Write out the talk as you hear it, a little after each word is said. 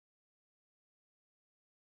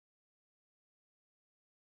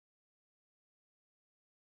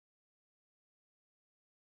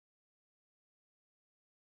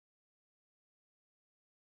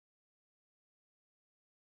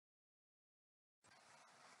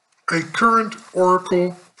A current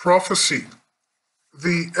oracle prophecy.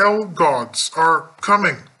 The El gods are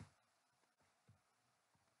coming.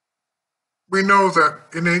 We know that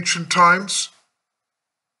in ancient times,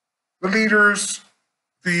 the leaders,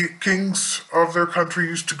 the kings of their country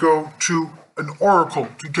used to go to an oracle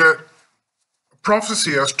to get a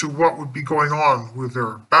prophecy as to what would be going on with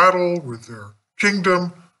their battle, with their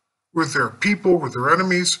kingdom, with their people, with their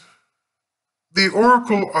enemies. The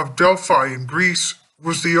Oracle of Delphi in Greece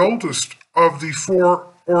was the oldest of the four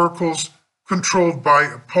oracles controlled by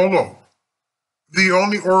Apollo. The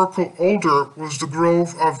only oracle older was the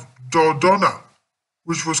Grove of Dodona,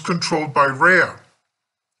 which was controlled by Rhea.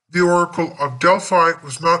 The Oracle of Delphi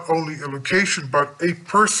was not only a location, but a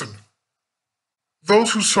person.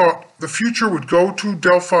 Those who sought the future would go to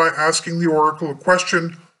Delphi asking the oracle a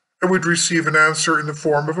question and would receive an answer in the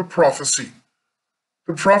form of a prophecy.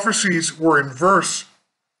 The prophecies were in verse,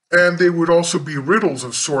 and they would also be riddles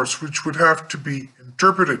of sorts, which would have to be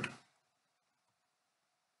interpreted.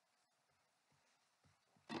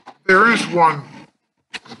 There is one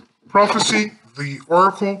prophecy, the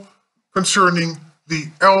oracle, concerning the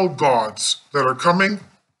El gods that are coming.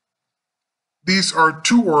 These are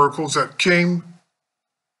two oracles that came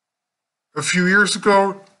a few years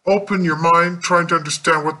ago. Open your mind, trying to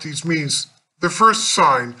understand what these means. The first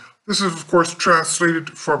sign, this is of course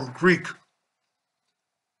translated from Greek.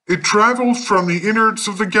 It traveled from the innards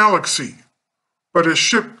of the galaxy, but a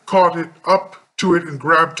ship caught it up to it and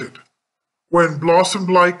grabbed it. When blossomed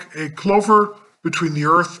like a clover between the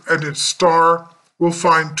earth and its star, will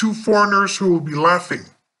find two foreigners who will be laughing.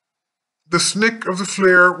 The snick of the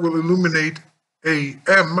flare will illuminate a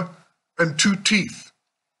M and two teeth.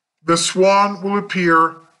 The swan will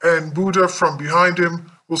appear, and Buddha from behind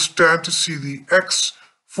him will stand to see the X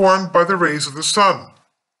formed by the rays of the sun.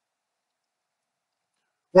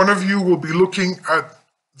 One of you will be looking at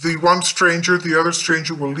the one stranger, the other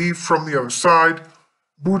stranger will leave from the other side.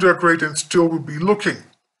 Buddha, great and still, will be looking.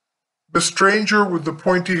 The stranger with the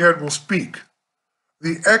pointy head will speak.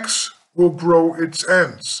 The X will grow its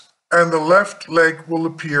ends, and the left leg will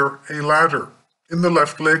appear a ladder. In the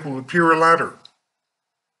left leg will appear a ladder.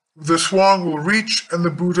 The swan will reach, and the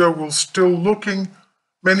Buddha will still looking.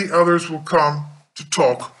 Many others will come to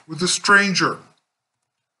talk with the stranger.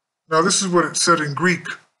 Now this is what it said in Greek.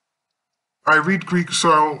 I read Greek,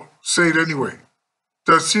 so I'll say it anyway.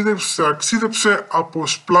 Ταξίδεψε από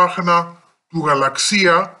σπλάχνα του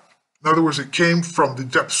γαλαξία, in other words, it came from the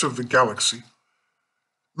depths of the galaxy.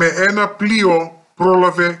 Με ένα πλοίο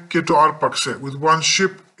πρόλαβε και το άρπαξε. With one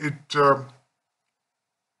ship, it,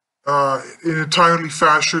 in a timely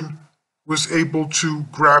fashion, was able to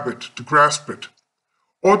grab it, to grasp it.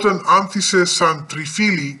 Όταν άνθησε σαν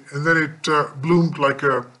τριφύλι, and then it bloomed like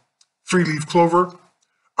a three-leaf clover,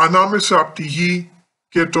 ανάμεσα από τη γη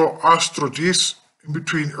και το άστρο της, in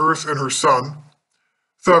between Earth and her sun,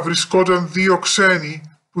 θα βρισκόταν δύο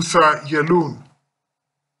ξένοι που θα γελούν.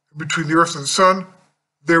 Between the Earth and the sun,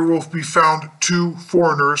 there will be found two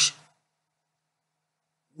foreigners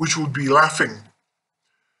which will be laughing.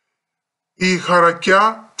 Η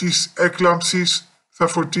χαρακιά της έκλαμψης θα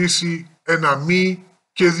φωτίσει ένα μη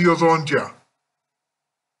και δύο δόντια.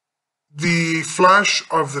 The flash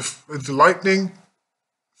of the lightning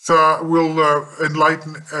will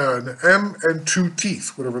enlighten an M and two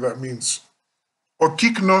teeth, whatever that means. Ο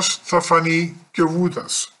κύκνος θα φανεί και ο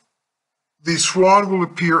Βούδας. The swan will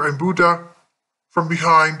appear and Buddha from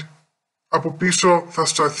behind. Από πίσω θα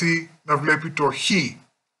σταθεί να βλέπει το He.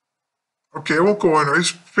 Okay, I won't go on.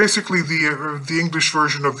 It's basically the English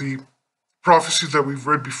version of the prophecy that we've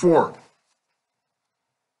read before.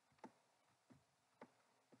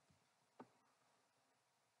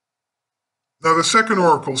 Now the second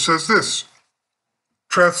oracle says this,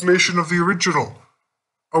 translation of the original.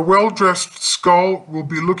 A well-dressed skull will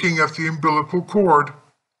be looking at the umbilical cord.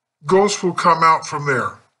 Ghosts will come out from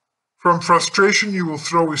there. From frustration you will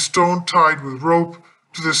throw a stone tied with rope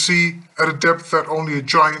to the sea at a depth that only a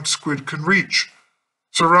giant squid can reach.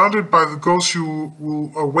 Surrounded by the ghosts you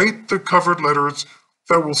will await the covered letters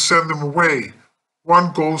that will send them away.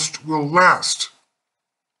 One ghost will last.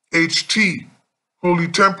 HT. Holy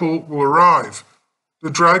temple will arrive.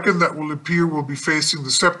 The dragon that will appear will be facing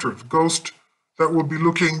the scepter. The ghost that will be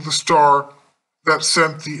looking the star that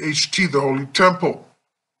sent the HT, the holy temple.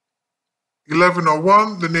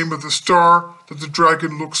 1101, the name of the star that the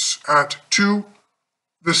dragon looks at 2.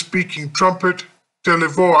 The speaking trumpet,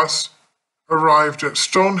 Televoas, arrived at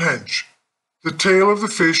Stonehenge. The tail of the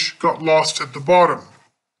fish got lost at the bottom.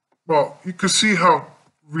 Well, you can see how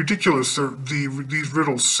ridiculous these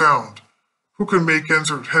riddles sound. Who can make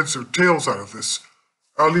heads or tails out of this?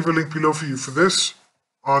 I'll leave a link below for you for this.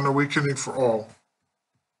 on Awakening for All.